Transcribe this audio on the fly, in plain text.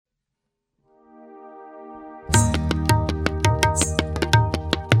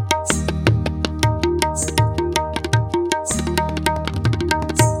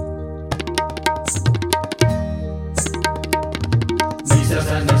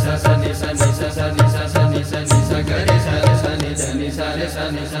सा सा नि सा नि सा सा नि सा सा नि सा नि सा ग रे सा रे सा नि ध नि सा रे सा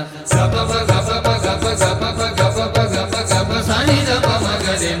नि सा ग प प ग प प ग प ग प प ग प प ग प ग प सा नि ध प म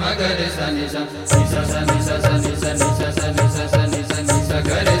ग रे सा नि सा नि सा सा नि सा नि सा सा नि सा सा नि सा नि सा सा नि सा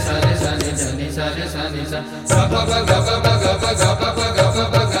ग रे सा नि ध नि सा रे सा नि सा ग प प ग प प ग प ग प प ग प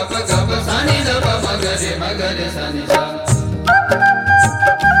प ग प ग प सा नि ध प म ग रे सा नि सा।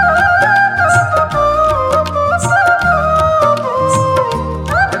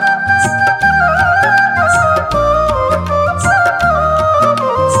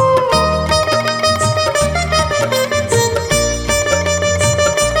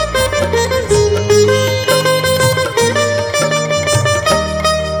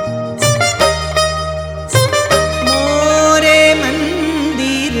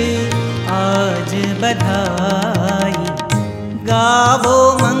 बधाई गावो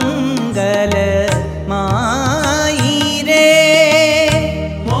मंगल माई रे।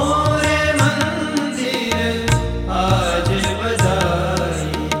 मोरे मंदिर आज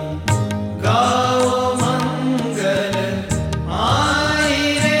बधाई गावो मंगल माई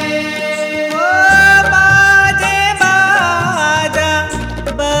रे। ओ बाजे बाजा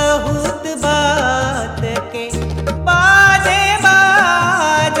बहुत बात के, बाजे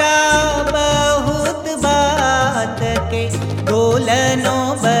बाजा बहुत बात के, दोलनो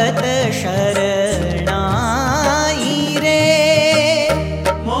बत शरणाई रे।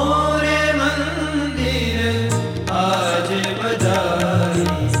 मोरे मंदिर आज बधाई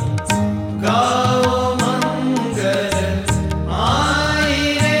गाओ मंगल माई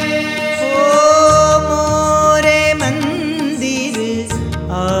रे। ओ मोरे मंदिर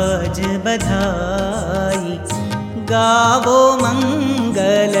आज बधाई गावो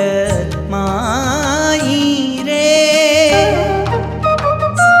मंगल माई रे।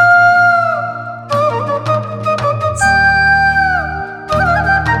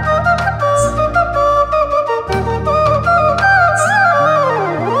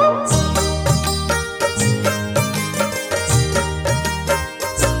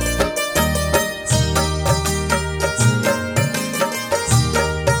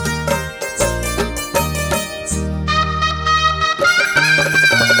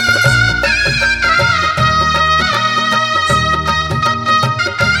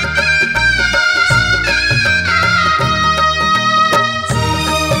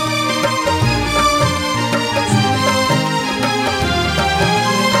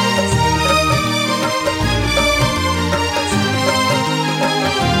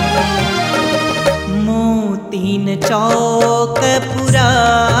 तीन चौक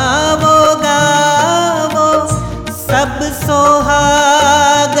पुरावो गावो सब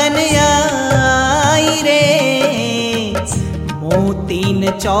सोहागन आई रे। मोतीन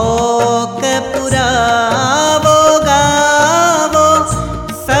चौक पुरावो गावो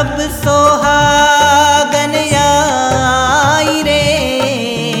सब सोहागन आई रे।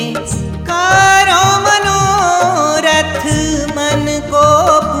 कारो मनोरथ मन को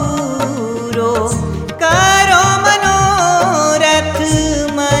पूरो, करो मनोरथ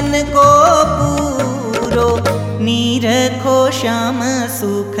मन को पूरो, नीरखो श्याम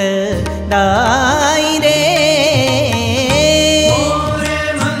सुख दाई रे। मोरे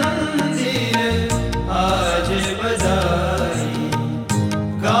मंदिर आज बधाई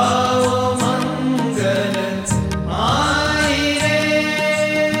गाओ मंगल माई रे।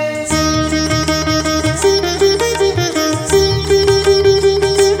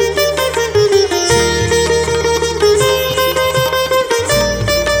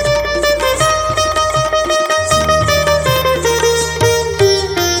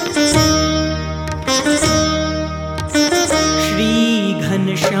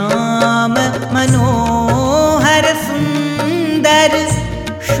 घनश्याम मनोहर सुंदर,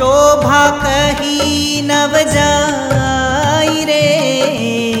 शोभा कही नव जाई रे।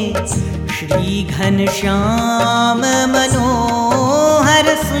 श्री घनश्याम मनोहर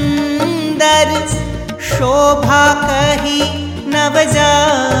सुंदर, शोभा कही नव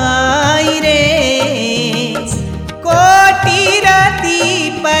जाई रे। कोटि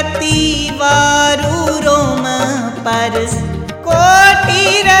रतिपति वारु रोम पर, कोटि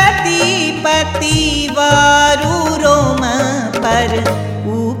रतिपति वारु रोम पर,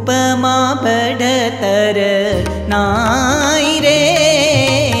 उपमा बढ़तर नाई रे।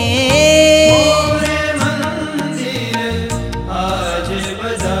 मोरे मंदिर आज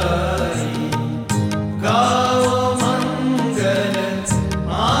बधाई गाओ मंगल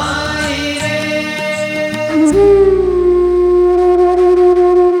माई रे।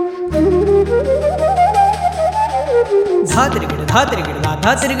 धात्रिगिड़ धात्रिगिड़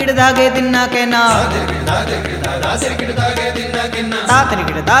धात्रिगिड़ धागे दिन्ना के ना, धात्रिगिड़ धात्रिगिड़ दा तिरकिट दागे दिन्ना गिन्ना ता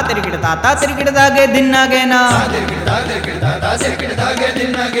तिरकिट ता तिरकिट ता ता तिरकिट दागे दिन्ना गेना तिरकिट दा तिरकिट दा तिरकिट दागे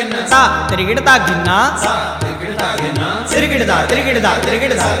दिन्ना गिन्ना ता तिरकिट ता गिन्ना तिरकिट दागे ना तिरकिट दा तिरकिट दा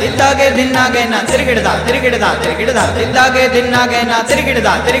तिरकिट दा तिरदागे दिन्ना गेना तिरकिट दा तिरकिट दा तिरकिट दा तिरदागे दिन्ना गेना तिरकिट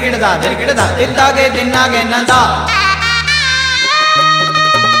दा तिरकिट दा तिरकिट दा तिरदागे दिन्ना गेना ता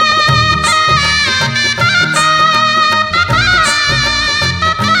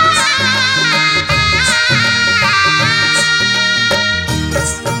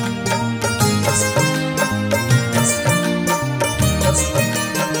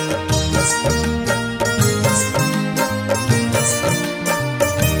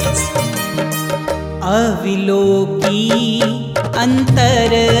अविलोकी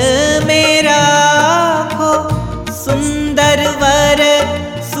अंतर मेरा खो सुंदर वर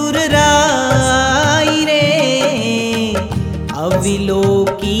सुरराई रे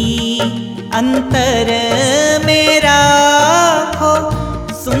अविलोकी अंतर मेरा खो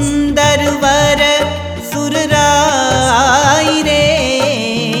सुंदर वर सुरराई रे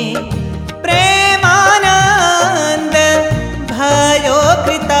प्रेमानंद भयो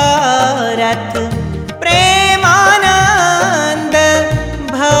कृतारथ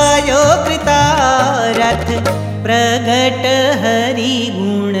कृतारथ प्रगट हरि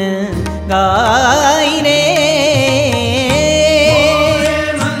गुण गाई रे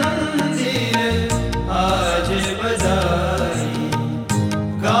मंदिर आज बधाई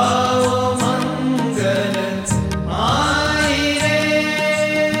गाओ मंगल आई रे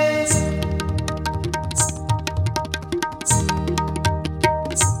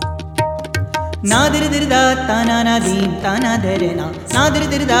नादिर दिरदा ताना ना दीम ताना देरेना नादिर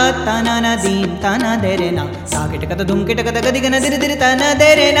दिरदा ताना ना दीम ताना देरेना साकिट कत धुम किट कत गदि गन दिर दिर ताना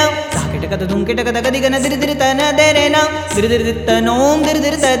देरेना साकिट कत धुम किट कत गदि गन दिर दिर ताना देरेना दिर दिर दित नोम दिर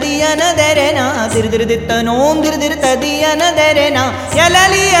दिर तदिया न देरेना दिर दिर दित नोम दिर दिर तदिया न देरेना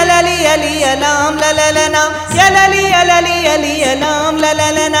यलली यलली यली यलाम लललना यलली यलली यली यलाम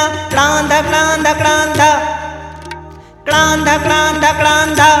लललना क्रांदा क्रांदा क्रांदा क्रांदा क्रांदा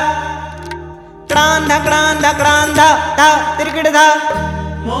क्रांदा क्रांदा क्रांदा क्रांदा धा तिरकिट धा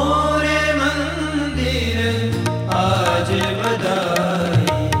मोरे मंदिर आज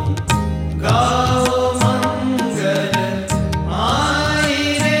बधाई गाओ मंगल आई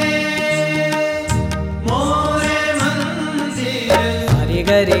रे मोरे मंदिर हरि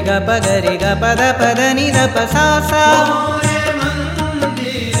गरि ग प गरि ग प ध प ध नि ध प सा सा मोरे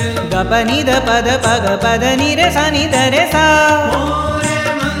मंदिर ग प नि ध प ध प ग प ध नि रे सा नि ध रे सा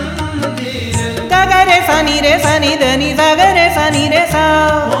रे सा नि रे सा नि ध नि सा ग रे सा नि रे सा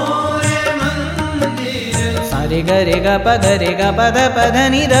सा रे ग रे ग प ग रे ग प ध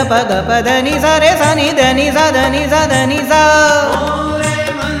नि ध प ग प ध नि सा रे सा नि ध नि सा ध नि सा ध नि सा